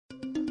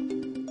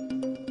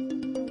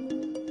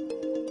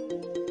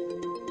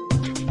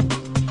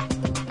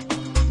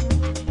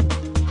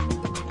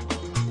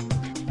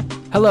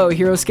Hello,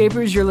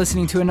 Heroscapers. You're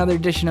listening to another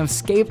edition of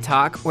Scape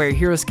Talk, where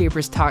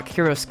Heroscapers talk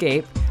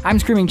Heroscape. I'm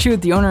Screaming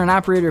Truth, the owner and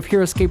operator of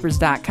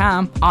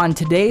Heroscapers.com. On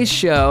today's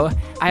show,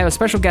 I have a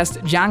special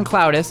guest, John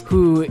Cloudis,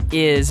 who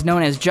is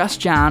known as Just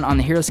John on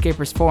the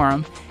Heroscapers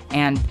forum.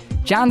 And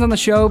John's on the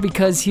show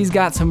because he's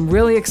got some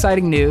really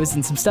exciting news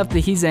and some stuff that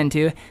he's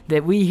into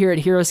that we here at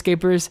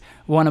Heroscapers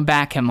want to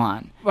back him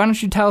on. Why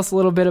don't you tell us a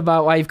little bit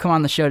about why you've come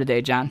on the show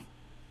today, John?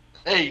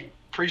 Hey,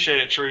 appreciate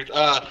it, Truth.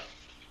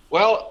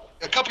 Well,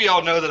 a couple of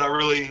y'all know that I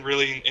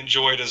really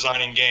enjoy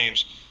designing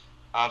games.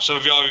 Some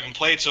of y'all even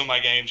played some of my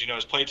games,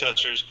 as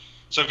playtesters.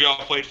 Some of y'all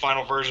played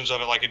final versions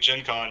of it, like at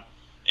Gen Con.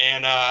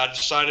 And I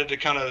decided to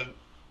kind of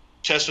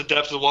test the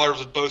depth of the waters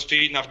with both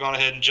feet, and I've gone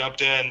ahead and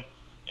jumped in,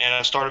 and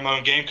I started my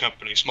own game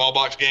company,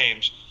 Smallbox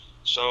Games.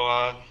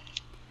 So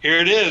here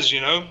it is,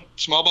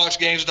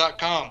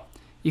 smallboxgames.com.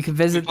 You can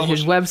visit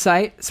his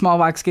website,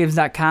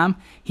 smallboxgames.com.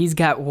 He's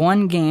got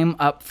one game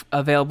up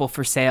available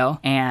for sale,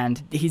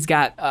 and he's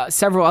got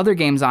several other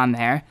games on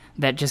there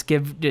that just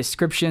give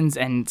descriptions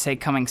and say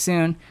coming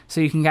soon,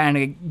 so you can kind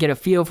of get a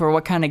feel for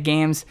what kind of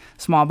games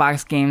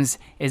Smallbox Games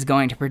is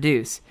going to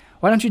produce.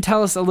 Why don't you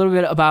tell us a little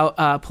bit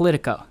about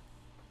Politico?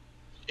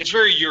 It's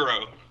very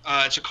Euro.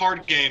 It's a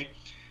card game.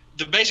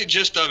 The basic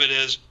gist of it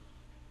is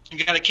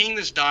you got a king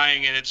that's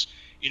dying, and it's,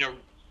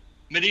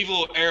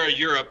 medieval era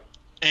Europe.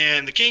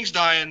 And the king's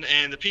dying,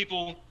 and the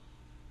people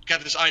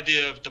got this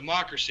idea of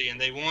democracy,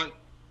 and they want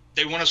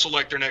to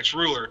select their next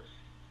ruler.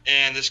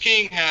 And this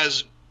king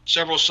has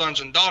several sons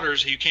and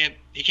daughters. He can't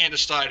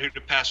decide who to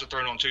pass the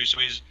throne on to, so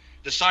he's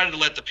decided to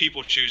let the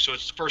people choose. So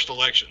it's the first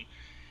election.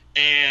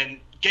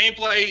 And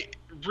gameplay,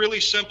 really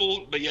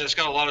simple, but yet it's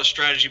got a lot of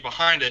strategy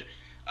behind it.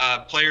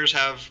 Players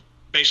have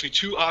basically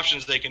two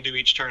options they can do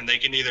each turn. They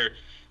can either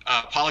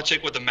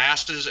politic with the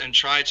masses and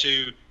try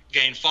to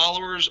gain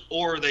followers,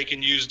 or they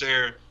can use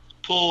their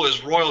pull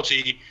as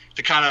royalty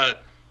to kind of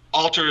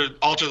alter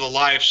the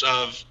lives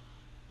of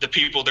the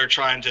people they're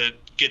trying to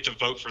get to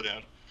vote for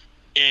them.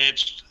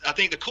 And I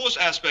think the coolest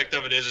aspect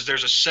of it is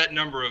there's a set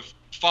number of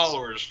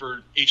followers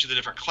for each of the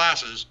different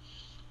classes.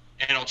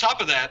 And on top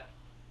of that,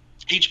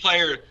 each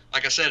player,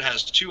 like I said,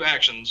 has two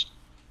actions.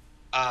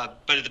 But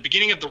at the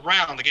beginning of the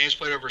round, the game's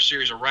played over a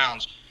series of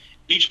rounds.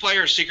 Each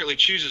player secretly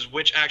chooses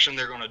which action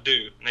they're going to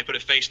do, and they put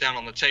it face down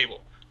on the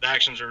table. The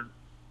actions are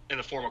in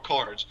the form of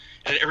cards,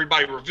 and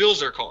everybody reveals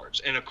their cards.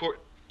 And of course,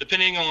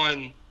 depending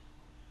on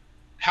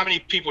how many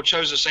people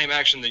chose the same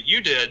action that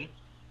you did,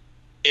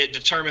 it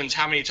determines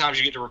how many times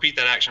you get to repeat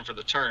that action for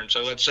the turn.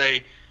 So let's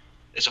say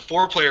it's a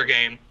 4-player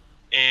game,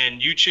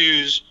 and you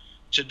choose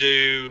to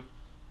do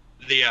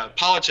the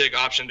politic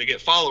option to get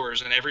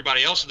followers, and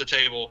everybody else at the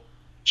table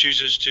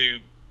chooses to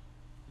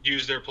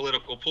use their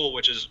political pool,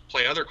 which is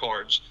play other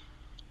cards.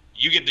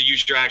 You get to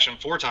use your action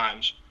 4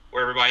 times,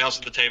 where everybody else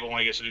at the table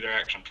only gets to do their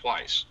action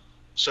twice.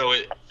 So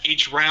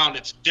each round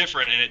it's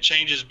different, and it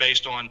changes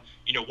based on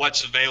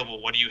what's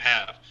available, what do you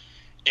have,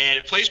 and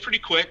it plays pretty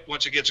quick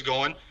once it gets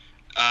going.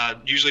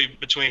 Usually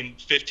between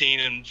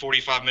 15 and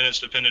 45 minutes,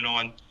 depending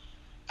on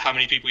how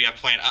many people you have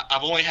playing.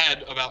 I've only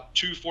had about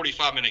 2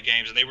 45-minute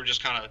games, and they were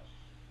just kind of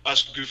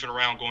us goofing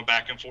around, going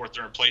back and forth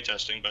during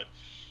playtesting. But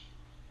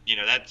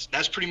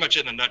that's pretty much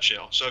it in a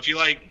nutshell. So if you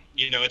like,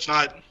 it's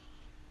not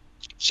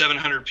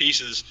 700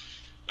 pieces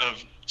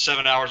of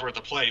 7 hours worth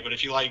of play, but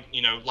if you like,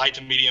 light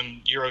to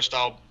medium Euro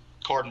style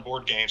card and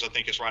board games, I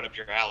think it's right up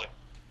your alley.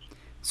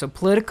 So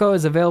Politico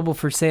is available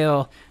for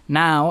sale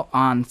now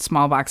on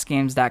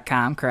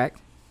smallboxgames.com, correct?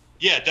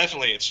 Yeah,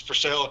 definitely. It's for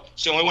sale.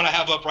 It's the only one I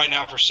have up right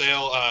now for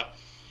sale. I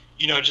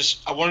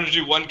wanted to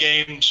do one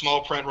game,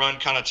 small print run,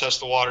 kind of test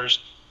the waters,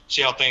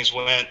 see how things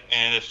went,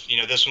 and if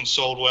this one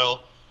sold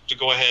well, to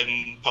go ahead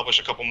and publish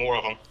a couple more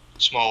of them,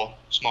 small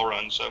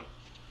runs. So,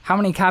 how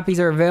many copies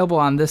are available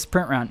on this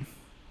print run?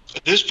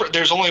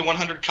 There's only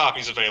 100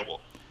 copies available.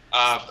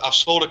 I've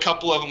sold a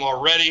couple of them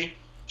already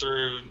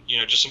through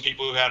just some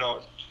people who had a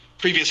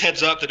previous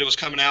heads up that it was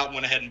coming out and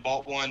went ahead and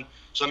bought one.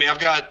 So I've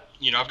got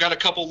a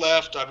couple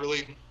left. I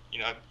really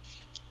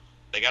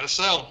they got to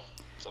sell.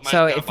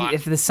 So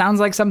if this sounds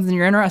like something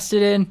you're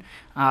interested in,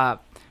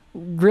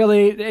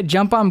 really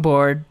jump on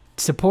board,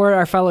 support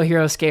our fellow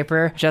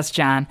Heroscaper, Just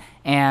John,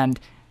 and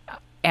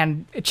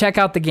check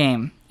out the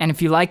game. And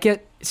if you like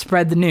it,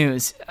 spread the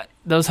news.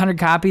 Those 100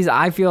 copies,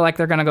 I feel like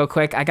they're going to go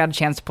quick. I got a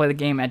chance to play the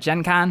game at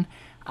Gen Con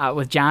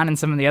with John and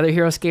some of the other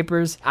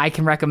Heroscapers. I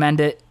can recommend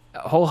it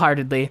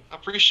wholeheartedly. I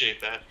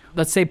appreciate that.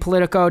 Let's say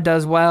Politico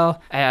does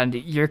well and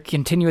you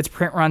continue its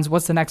print runs.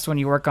 What's the next one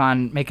you work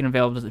on making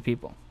available to the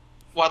people?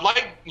 Well, I'd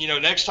like,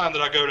 next time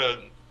that I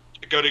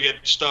go to get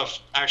stuff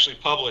actually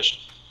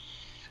published,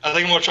 I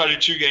think I'm going to try to do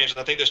 2 games.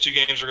 I think those 2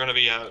 games are going to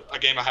be a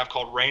game I have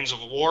called Reigns of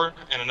War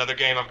and another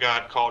game I've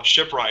got called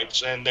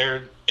Shipwrights. And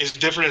they're as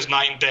different as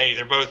night and day.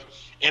 They're both,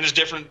 and as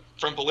different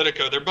from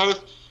Politico. They're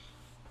both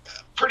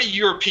pretty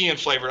European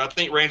flavored. I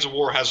think Reigns of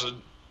War has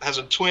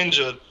a twinge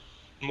of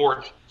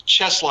more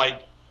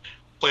chess-like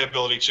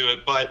playability to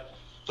it, but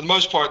for the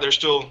most part, they're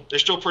still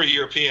pretty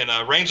European.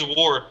 Reigns of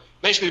War,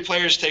 basically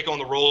players take on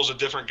the roles of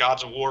different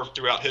gods of war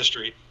throughout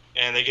history,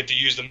 and they get to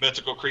use the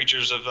mythical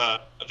creatures of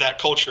that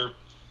culture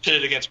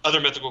pitted against other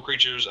mythical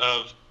creatures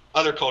of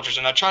other cultures.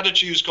 And I tried to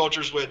choose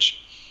cultures which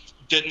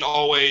didn't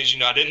always,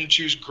 I didn't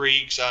choose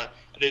Greeks. I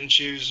didn't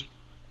choose,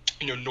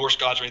 Norse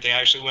gods or anything. I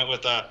actually went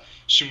with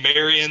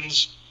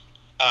Sumerians,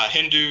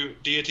 Hindu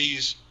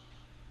deities,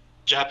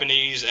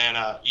 Japanese, and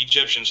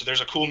Egyptian. So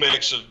there's a cool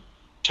mix of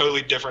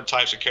totally different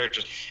types of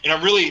characters. And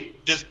I'm really,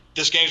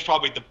 this game's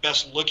probably the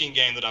best looking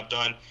game that I've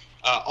done.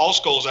 All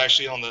Skulls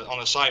actually on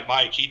the site,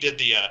 Mike, he did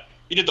the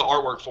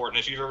artwork for it. And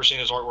if you've ever seen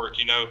his artwork,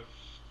 you know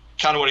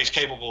kind of what he's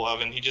capable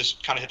of, and he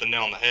just kind of hit the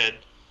nail on the head.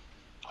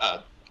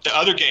 The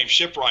other game,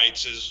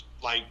 Shipwrights, is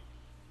like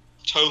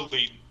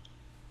totally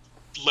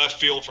left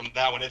field from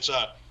that one. It's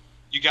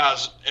you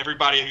guys,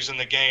 everybody who's in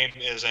the game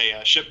is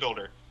a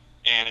shipbuilder,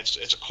 and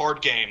it's a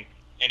card game,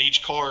 and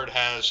each card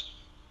has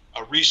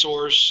a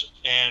resource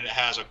and it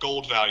has a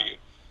gold value,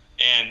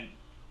 and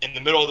in the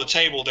middle of the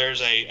table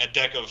there's a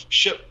deck of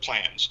ship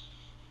plans,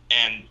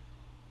 and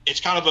it's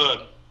kind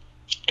of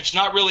it's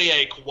not really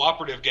a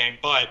cooperative game,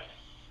 but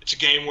it's a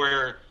game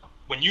where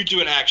when you do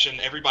an action,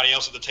 everybody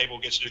else at the table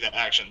gets to do that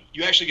action.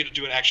 You actually get to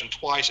do an action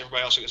twice.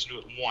 Everybody else gets to do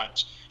it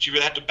once. So you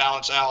really have to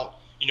balance out,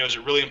 is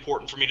it really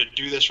important for me to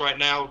do this right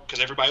now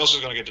because everybody else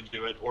is going to get to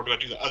do it, or do I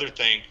do the other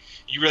thing?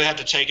 You really have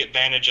to take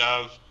advantage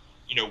of,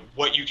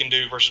 what you can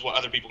do versus what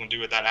other people can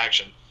do with that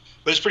action.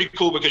 But it's pretty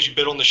cool because you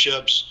bid on the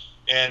ships,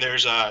 and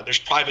there's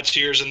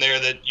privateers in there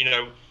that,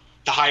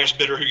 the highest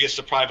bidder who gets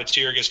the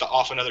privateer gets to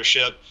off another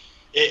ship.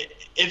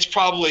 It's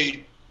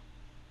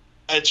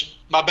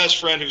my best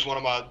friend who's one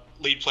of my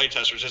lead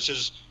playtesters. It's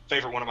his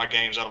favorite one of my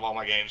games out of all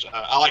my games.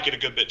 I like it a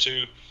good bit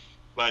too,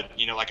 but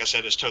like I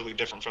said, it's totally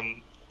different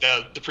from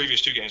the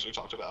previous two games we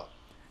talked about.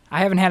 I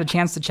haven't had a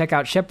chance to check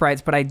out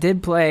Shipwrights, but I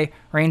did play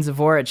Reigns of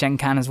War at Gen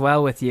Con as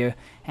well with you.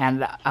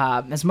 And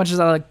as much as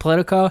I like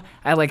Politico,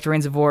 I liked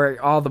Reigns of War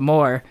all the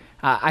more.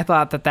 I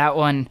thought that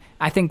one,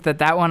 a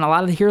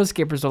lot of the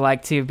Heroescapers will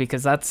like too,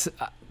 because that's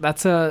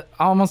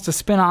almost a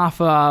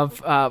spin-off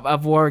of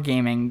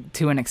wargaming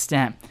to an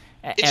extent.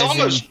 It's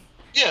almost,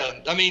 yeah.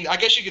 I mean, I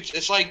guess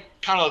it's like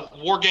kind of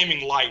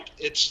wargaming light.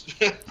 It's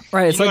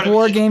right. It's like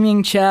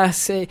wargaming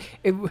chess.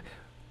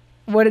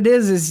 What it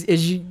is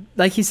you,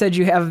 like you said,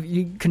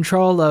 you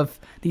control of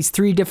these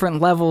 3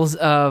 different levels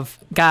of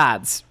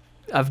gods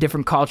of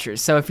different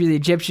cultures. So if you're the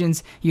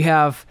Egyptians, you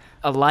have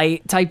a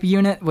light type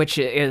unit, which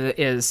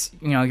is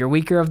you're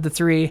weaker of the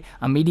 3,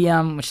 a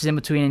medium, which is in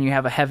between, and you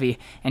have a heavy,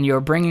 and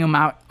you're bringing them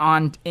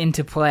out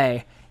into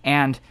play.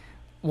 And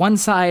one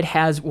side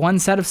has one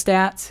set of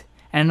stats,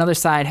 and another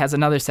side has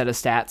another set of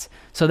stats.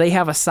 So they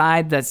have a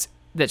side that's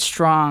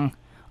strong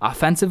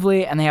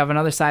offensively, and they have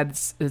another side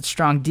that's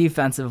strong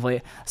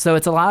defensively. So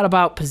it's a lot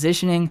about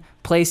positioning,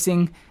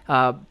 placing,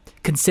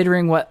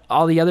 considering what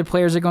all the other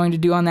players are going to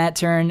do on that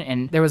turn.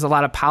 And there was a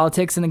lot of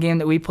politics in the game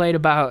that we played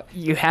about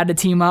you had to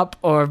team up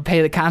or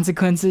pay the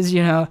consequences.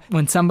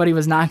 When somebody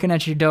was knocking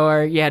at your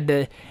door, you had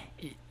to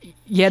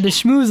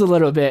schmooze a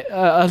little bit.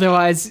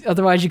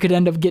 Otherwise you could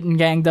end up getting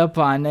ganged up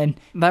on. And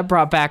that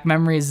brought back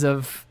memories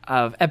of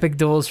epic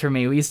duels for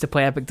me. We used to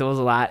play epic duels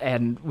a lot,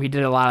 and we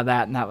did a lot of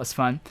that, and that was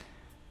fun.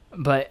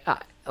 But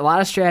a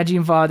lot of strategy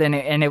involved in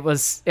it, and it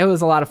was a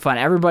lot of fun.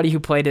 Everybody who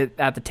played it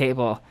at the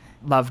table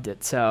loved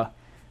it. So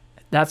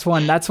that's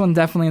one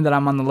definitely that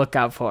I'm on the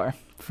lookout for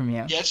from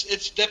you. Yeah,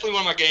 it's definitely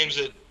one of my games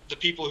that the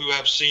people who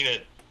have seen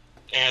it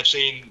and have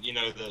seen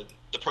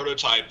the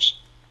prototypes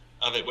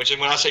of it, which,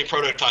 and when I say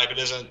prototype, it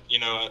isn't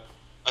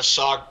a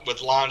sock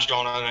with lines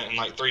drawn on it and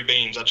like 3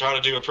 beans. I try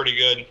to do a pretty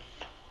good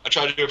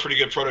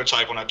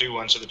prototype when I do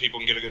one so that people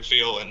can get a good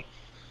feel, and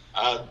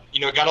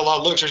it got a lot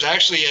of looks. There's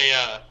actually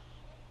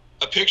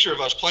a picture of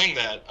us playing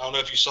that. I don't know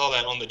if you saw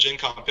that on the Gen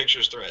Con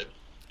pictures thread,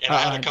 and I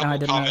had a couple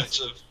of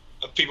comments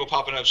of people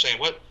popping up saying,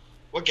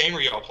 what game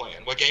are y'all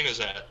playing? What game is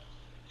that?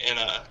 And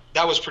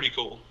that was pretty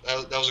cool.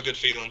 That was a good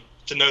feeling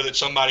to know that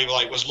somebody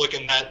was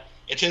looking that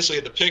intensely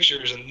at the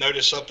pictures and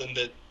noticed something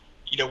that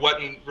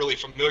wasn't really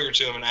familiar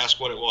to them and asked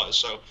what it was.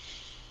 So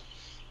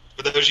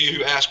for those of you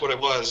who asked what it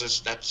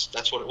was,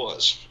 that's what it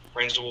was.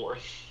 Reigns of War.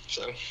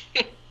 So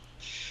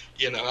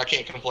I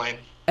can't complain.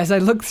 As I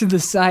look through the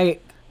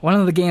site, one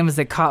of the games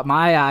that caught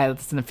my eye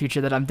that's in the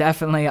future that I'm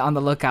definitely on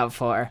the lookout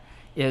for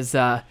is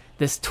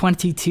this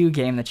 22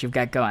 game that you've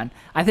got going.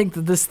 I think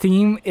that this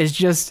theme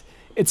is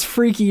it's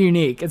freaky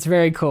unique. It's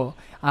very cool.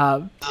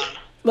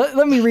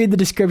 Let me read the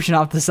description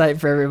off the site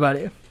for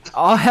everybody.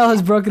 All hell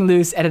has broken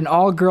loose at an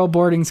all-girl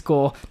boarding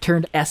school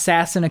turned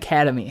assassin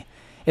academy.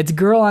 It's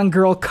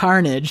girl-on-girl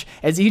carnage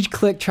as each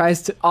clique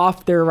tries to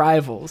off their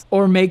rivals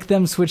or make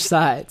them switch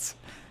sides.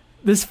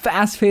 This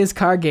fast-paced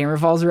card game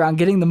revolves around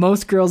getting the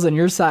most girls on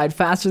your side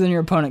faster than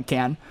your opponent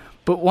can,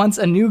 but once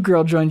a new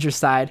girl joins your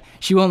side,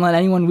 she won't let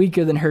anyone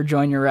weaker than her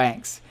join your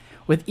ranks.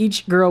 With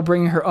each girl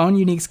bringing her own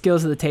unique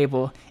skills to the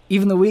table,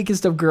 even the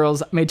weakest of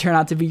girls may turn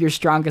out to be your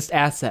strongest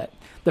asset.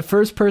 The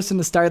first person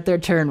to start their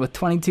turn with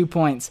 22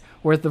 points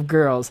worth of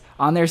girls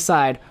on their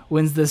side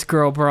wins this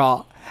girl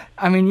brawl.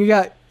 I mean, you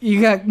got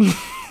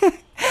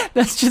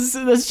that's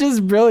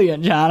just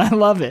brilliant, John. I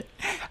love it.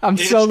 I'm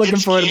so looking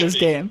forward to this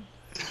game.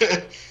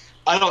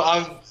 I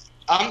don't.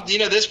 I'm.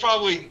 This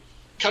probably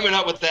coming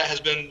up with that has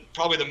been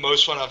probably the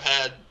most fun I've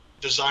had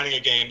designing a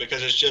game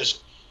because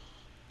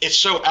it's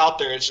so out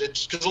there.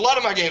 It's because a lot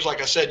of my games,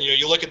 like I said,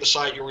 you look at the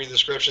site, you read the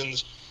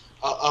descriptions,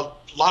 a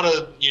lot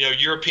of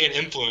European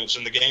influence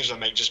in the games I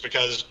make, just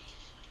because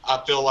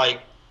I feel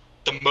like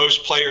the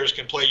most players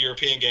can play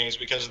European games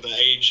because of the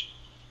age.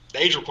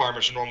 The age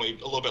requirements are normally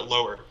a little bit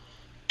lower,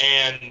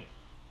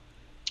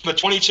 but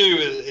 22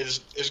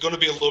 is going to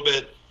be a little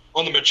bit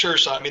on the mature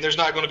side. I mean, there's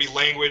not going to be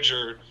language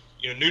or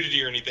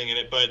nudity or anything in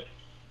it, but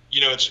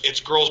it's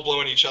girls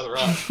blowing each other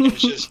up.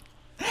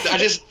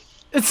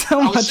 It's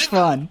so much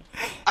fun.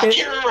 I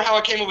can't remember how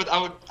I came up with.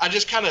 It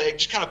just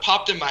kind of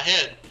popped in my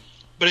head.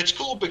 But it's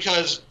cool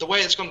because the way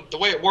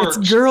it works.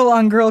 It's girl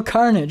on girl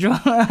carnage.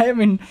 I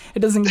mean, it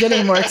doesn't get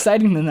any more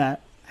exciting than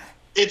that.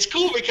 It's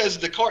cool because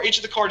each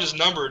of the cards is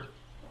numbered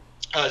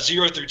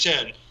 0 through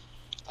 10.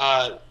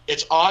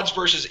 It's odds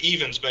versus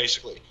evens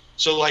basically.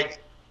 So like,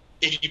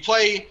 if you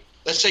play,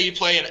 let's say you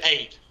play an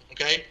 8,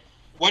 okay?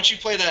 Once you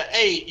play that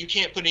 8, you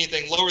can't put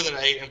anything lower than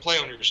an 8 and play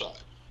on your side.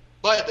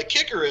 But the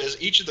kicker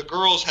is each of the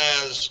girls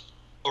has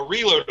a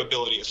reload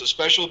ability. It's a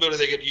special ability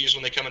they get to use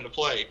when they come into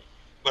play.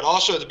 But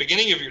also at the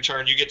beginning of your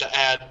turn, you get to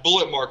add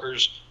bullet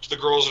markers to the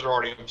girls that are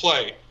already in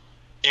play.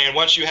 And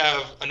once you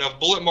have enough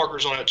bullet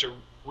markers on it to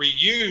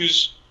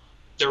reuse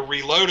their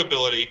reload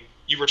ability,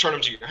 you return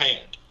them to your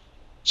hand.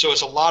 So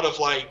it's a lot of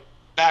like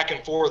back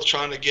and forth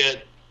trying to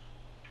get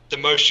the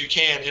most you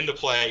can into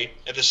play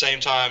at the same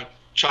time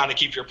trying to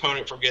keep your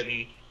opponent from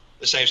getting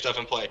the same stuff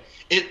in play.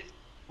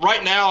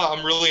 Right now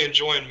I'm really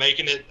enjoying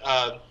making it.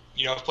 I've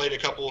played a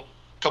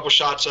couple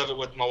shots of it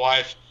with my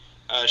wife.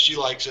 She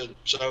likes it.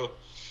 So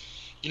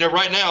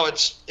right now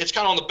it's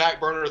kind of on the back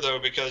burner though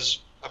because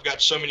I've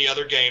got so many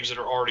other games that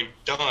are already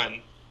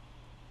done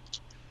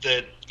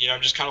that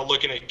I'm just kind of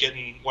looking at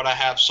getting what I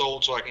have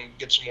sold so I can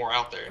get some more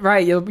out there.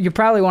 Right, you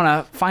probably want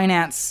to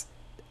finance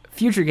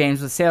future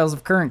games with sales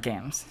of current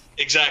games.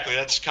 Exactly,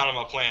 that's kind of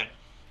my plan.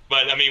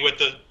 But I mean,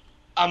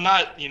 I'm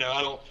not,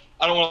 I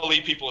don't want to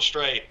lead people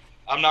astray.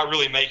 I'm not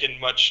really making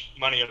much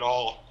money at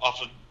all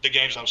off of the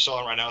games I'm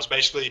selling right now. It's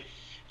basically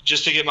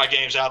just to get my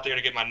games out there,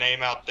 to get my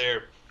name out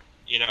there.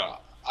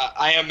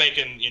 I am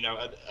making,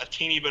 a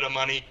teeny bit of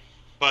money,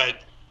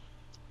 but,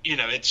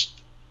 it's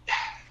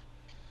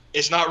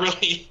not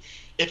really.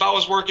 If I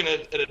was working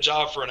at a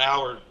job for an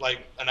hour, like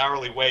an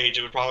hourly wage,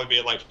 it would probably be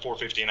at like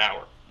 $4.50 an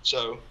hour.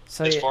 So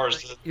as far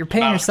as you're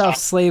paying yourself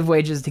slave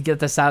wages to get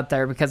this out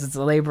there because it's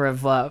a labor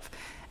of love,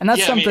 and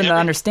that's something to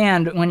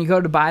understand when you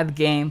go to buy the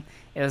game.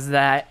 Is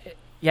that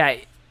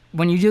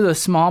when you do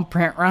those small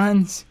print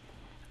runs,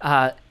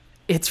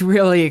 it's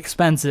really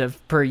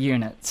expensive per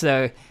unit.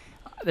 So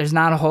there's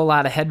not a whole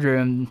lot of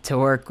headroom to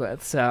work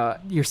with. So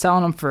you're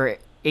selling them for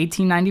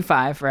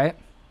 $18.95, right?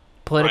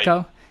 Politico.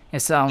 Right. You're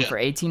selling them for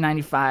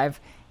 $18.95,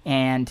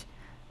 and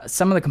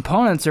some of the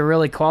components are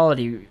really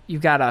quality.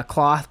 You've got a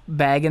cloth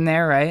bag in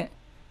there, right?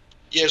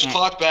 Yeah, it's a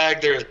cloth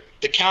bag. The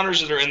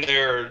counters that are in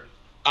there,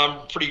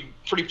 I'm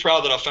pretty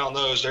proud that I found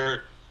those.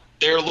 They're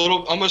a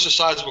little, almost the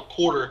size of a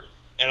quarter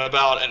and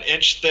about an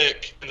inch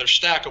thick, and they're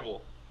stackable.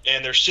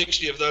 And there's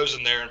 60 of those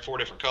in there in 4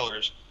 different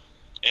colors.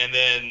 And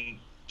then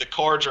the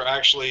cards are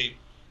actually,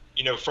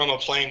 from a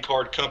playing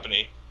card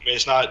company. I mean,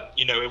 it's not,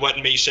 it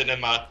wasn't me sitting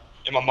in my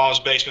mom's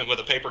basement with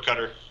a paper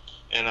cutter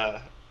and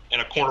a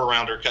corner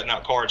rounder cutting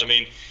out cards. I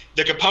mean,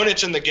 the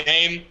components in the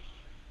game,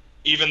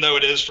 even though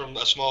it is from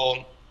a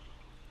small,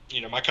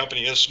 my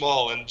company is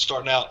small and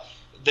starting out,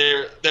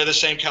 they're the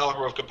same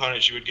caliber of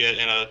components you would get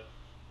in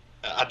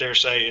I dare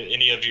say,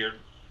 any of your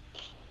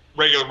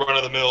regular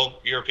run-of-the-mill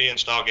European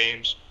style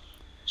games.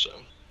 So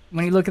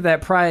when you look at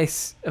that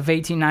price of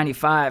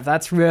 $18.95,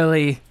 that's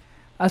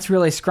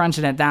really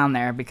scrunching it down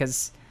there,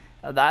 because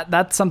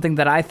that's something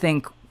that I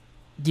think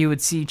you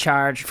would see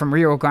charged from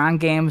Rio Grande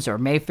games or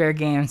Mayfair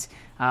games,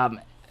 some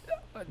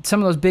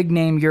of those big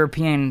name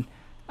European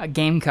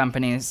game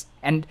companies.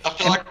 And I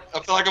feel like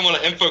I'm on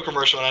an info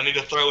commercial and I need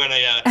to throw in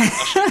a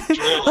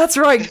drill. That's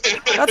right,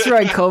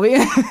 Colby.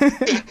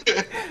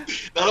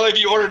 Not only if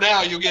you order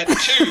now, you'll get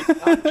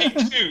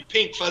two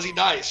pink fuzzy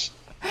dice.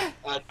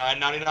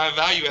 $9.99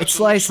 value. It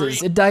slices.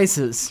 Free. It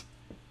dices.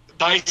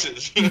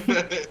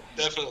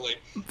 Definitely.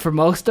 For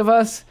most of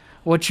us,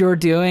 what you're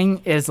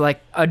doing is like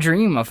a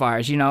dream of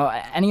ours.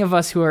 Any of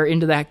us who are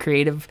into that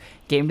creative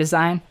game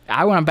design,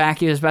 I want to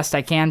back you as best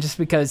I can, just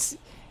because,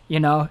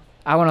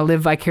 I want to live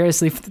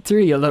vicariously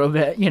through you a little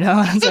bit. You know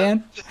what I'm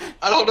saying?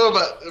 I don't know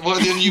about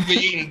then you'd be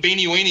eating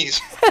beanie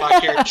weenies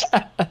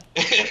vicariously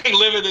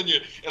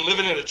and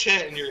living in a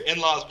tent in your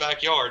in-laws'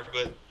 backyard.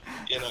 But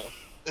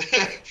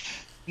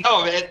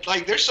no, man.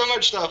 Like, there's so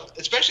much stuff,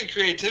 especially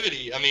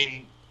creativity. I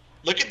mean,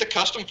 look at the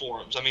custom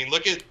forums. I mean,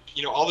 look at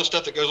all the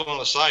stuff that goes on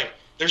the site.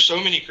 There's so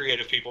many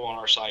creative people on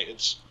our site.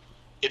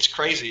 It's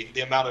crazy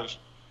the amount of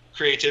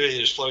creativity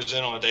that just flows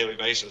in on a daily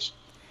basis.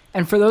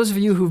 And for those of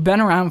you who've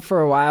been around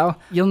for a while,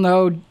 you'll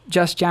know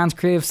Just John's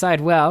creative side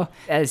well,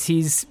 as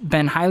he's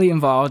been highly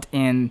involved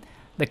in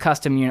the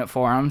custom unit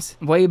forums.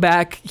 Way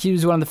back, he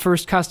was one of the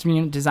first custom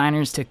unit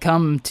designers to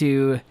come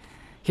to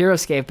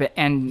HeroScape,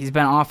 and he's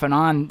been off and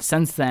on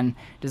since then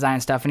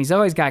designing stuff, and he's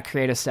always got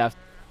creative stuff.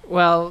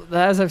 Well,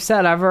 as I've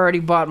said, I've already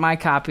bought my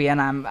copy,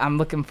 and I'm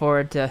looking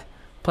forward to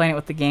playing it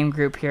with the game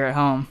group here at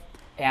home.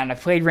 And I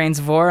played Reigns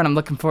of War, and I'm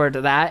looking forward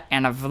to that.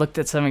 And I've looked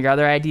at some of your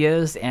other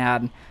ideas,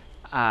 and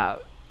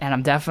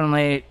I'm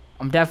definitely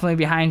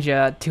behind you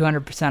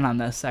 200% on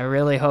this. I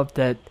really hope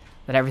that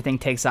everything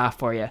takes off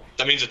for you.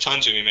 That means a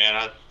ton to me,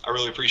 man. I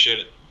really appreciate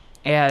it.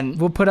 And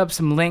we'll put up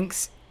some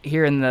links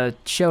here in the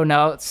show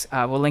notes.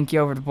 We'll link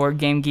you over to Board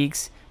Game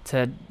Geeks,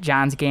 to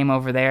John's game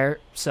over there,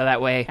 so that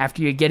way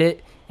after you get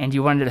it and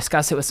you want to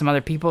discuss it with some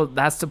other people,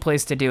 that's the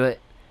place to do it,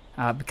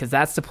 because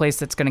that's the place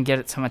that's going to get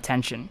it some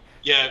attention.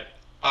 Yeah,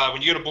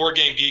 when you go to Board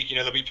Game Geek,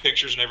 there'll be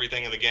pictures and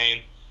everything of the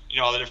game,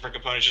 all the different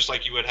components, just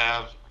like you would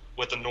have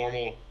with a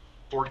normal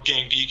Board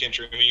Game Geek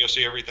entry. You'll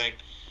see everything.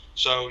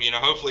 So,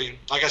 hopefully,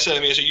 like I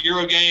said, it's a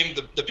Euro game.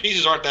 The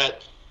pieces aren't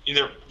that,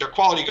 they're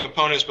quality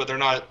components, but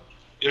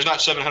there's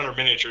not 700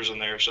 miniatures in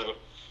there. So,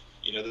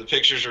 the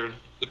pictures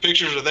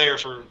are there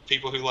for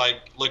people who like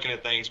looking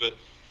at things. But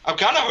I'm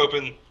kind of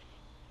hoping,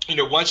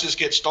 once this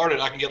gets started,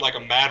 I can get like a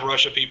mad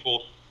rush of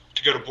people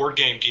to go to Board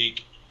Game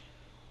Geek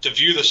to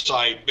view the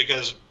site,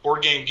 because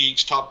Board Game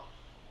Geek's top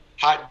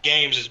hot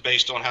games is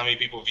based on how many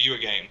people view a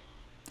game.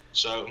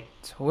 So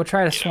we'll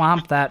try to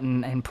swamp that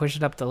and push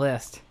it up the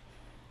list.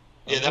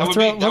 Yeah,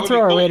 we'll throw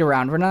our weight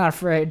around. We're not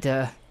afraid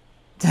to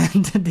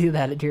do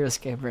that at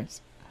HeroScapers.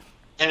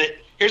 And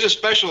here's a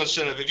special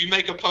incentive. If you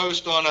make a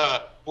post on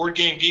Board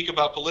Game Geek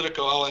about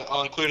Politico,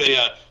 I'll include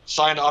a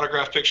signed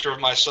autographed picture of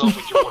myself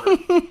with your order.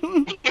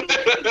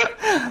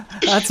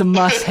 That's a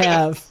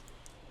must-have.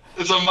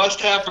 It's a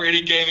must-have for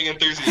any gaming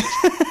enthusiast.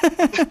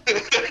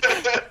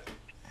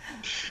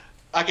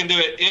 I can do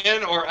it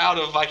in or out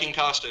of Viking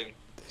costume.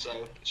 So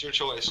it's your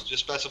choice.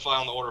 Just specify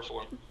on the order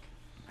form.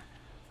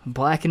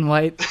 Black and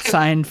white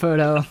signed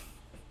photo.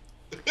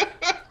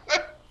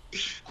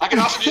 I can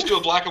also just do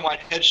a black and white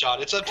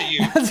headshot. It's up to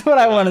you. That's what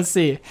I want to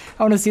see.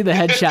 I want to see the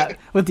headshot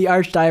with the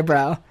arched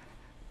eyebrow.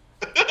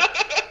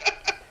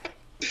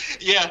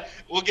 Yeah,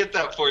 we'll get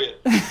that for you.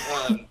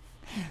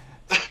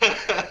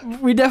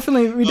 We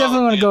definitely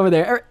want to go over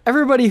there.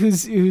 Everybody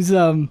who's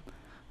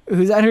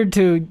entered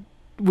to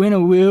win a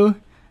woo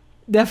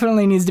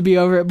definitely needs to be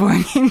over at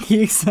Board Game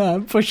Geeks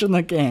pushing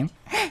the game.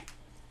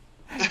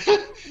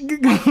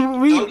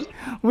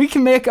 We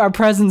can make our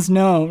presence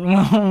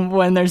known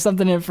when there's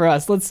something in it for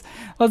us. Let's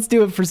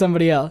do it for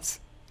somebody else.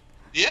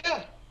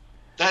 Yeah,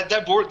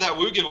 that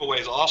Woo giveaway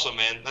is awesome,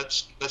 man.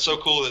 That's so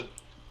cool that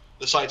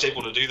the site's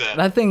able to do that.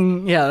 That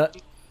thing, yeah,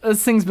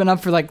 this thing's been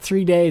up for like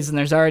 3 days, and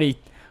there's already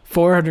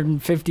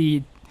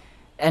 450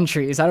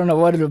 entries. I don't know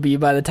what it'll be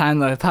by the time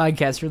the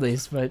podcast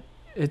released, but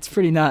it's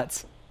pretty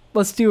nuts.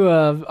 Let's do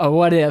a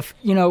what if.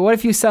 What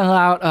if you sell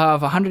out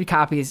of 100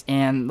 copies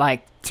in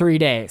like 3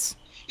 days?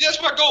 Yeah,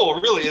 that's my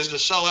goal, really, is to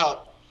sell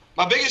out.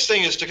 My biggest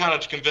thing is to kind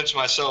of convince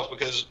myself,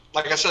 because,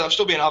 like I said, I'm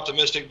still being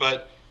optimistic,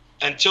 but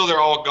until they're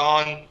all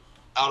gone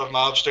out of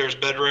my upstairs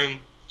bedroom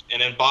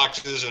and in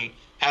boxes and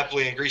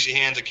happily in greasy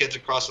hands of kids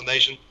across the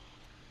nation,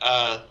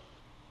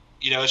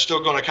 it's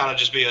still going to kind of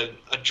just be a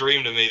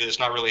dream to me that it's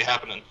not really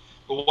happening.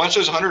 But once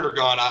those 100 are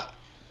gone,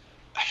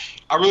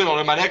 I really don't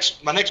know. My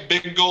next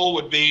big goal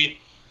would be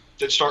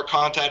to start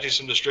contacting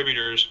some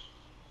distributors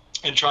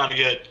and trying to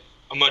get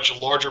a much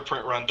larger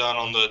print run done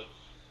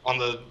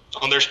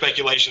on their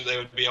speculation they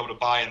would be able to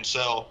buy and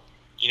sell,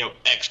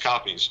 X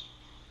copies.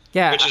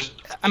 Yeah,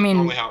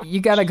 you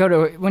got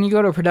to when you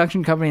go to a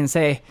production company and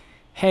say,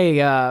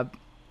 hey,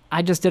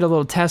 I just did a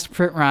little test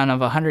print run of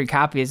 100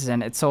 copies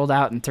and it sold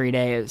out in 3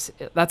 days.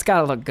 That's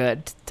got to look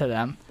good to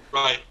them.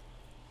 Right.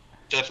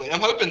 Definitely.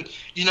 I'm hoping,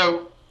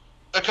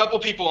 a couple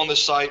people on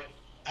this site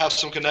have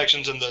some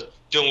connections in the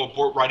dealing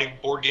with writing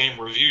board game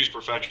reviews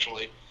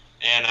professionally.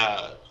 And,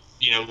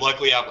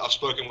 luckily I've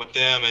spoken with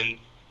them, and,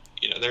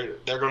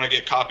 they're going to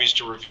get copies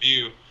to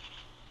review.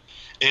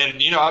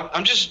 And, and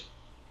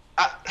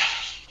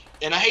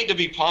I hate to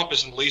be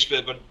pompous in the least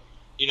bit, but,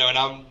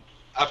 and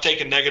I've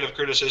taken negative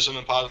criticism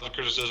and positive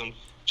criticism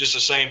just the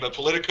same, but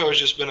Politico has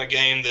just been a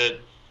game that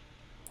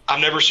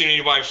I've never seen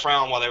anybody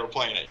frown while they were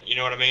playing it. You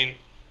know what I mean?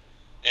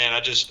 And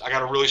I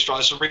got a really strong,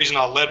 that's the reason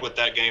I led with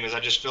that game, is I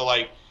just feel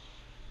like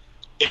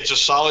it's a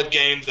solid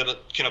game that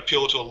can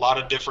appeal to a lot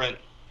of different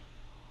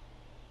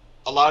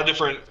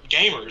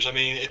gamers.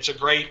 It's a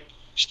great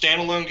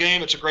standalone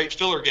game. It's a great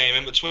filler game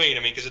in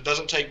between. Because it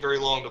doesn't take very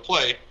long to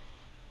play.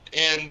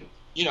 And,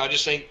 I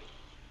just think,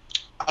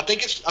 I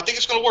think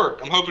it's going to work.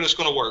 I'm hoping it's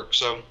going to work.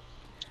 So,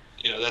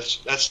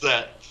 that's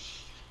that.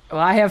 Well,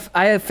 I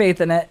have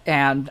faith in it,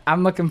 and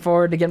I'm looking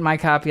forward to getting my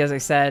copy, as I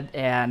said,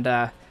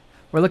 and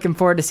we're looking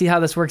forward to see how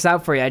this works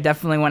out for you. I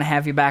definitely want to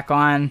have you back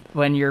on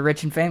when you're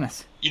rich and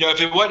famous.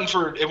 If it wasn't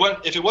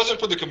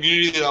for the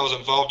community that I was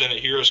involved in at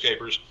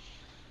HeroScapers,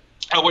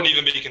 I wouldn't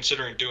even be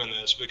considering doing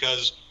this,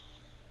 because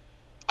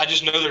I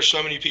just know there's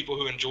so many people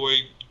who enjoy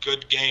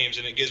good games,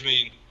 and it gives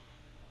me,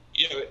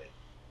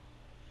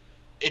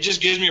 it just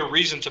gives me a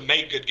reason to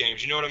make good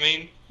games. You know what I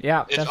mean?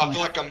 Yeah, I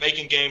feel like I'm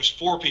making games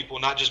for people,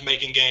 not just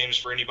making games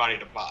for anybody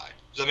to buy.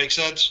 Does that make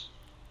sense?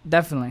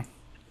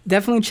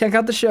 Definitely check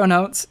out the show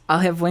notes. I'll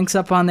have links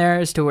up on there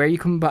as to where you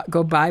can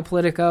go buy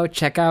Politico.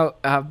 Check out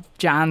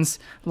John's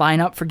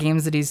lineup for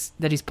games that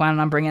he's planning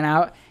on bringing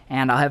out.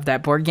 And I'll have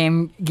that Board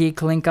Game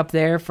Geek link up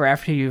there for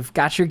after you've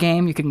got your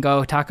game. You can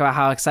go talk about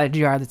how excited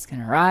you are that's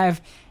going to arrive.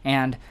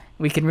 And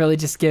we can really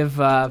just give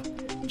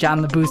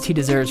John the boost he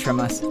deserves from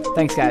us.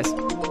 Thanks, guys.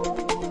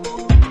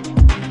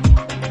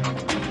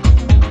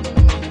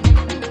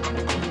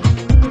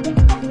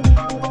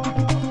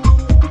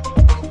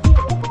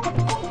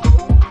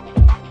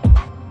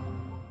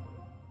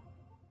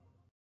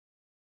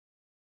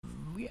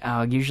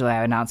 Usually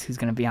I announce who's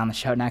going to be on the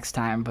show next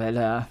time, but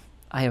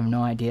I have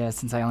no idea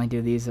since I only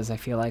do these as I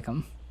feel like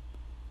them.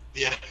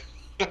 Yeah.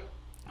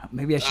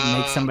 Maybe I should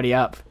make somebody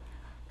up.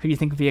 Who do you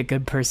think would be a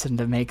good person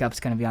to make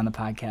up's going to be on the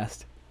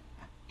podcast?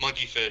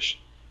 Monkeyfish.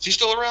 Is he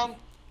still around?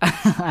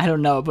 I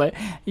don't know, but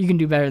you can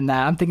do better than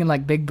that. I'm thinking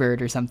like Big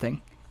Bird or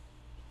something.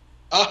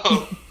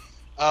 Oh.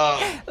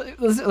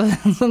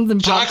 Something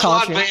pop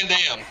culture. Jean-Claude Van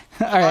Damme.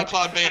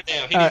 Jean-Claude Van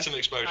Damme. He needs some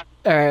exposure.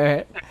 All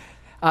right.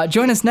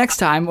 Join us next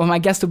time when my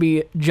guest will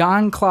be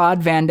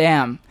Jean-Claude Van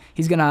Damme.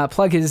 He's going to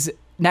plug his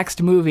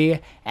next movie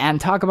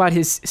and talk about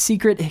his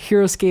secret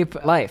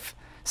HeroScape life.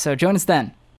 So join us then.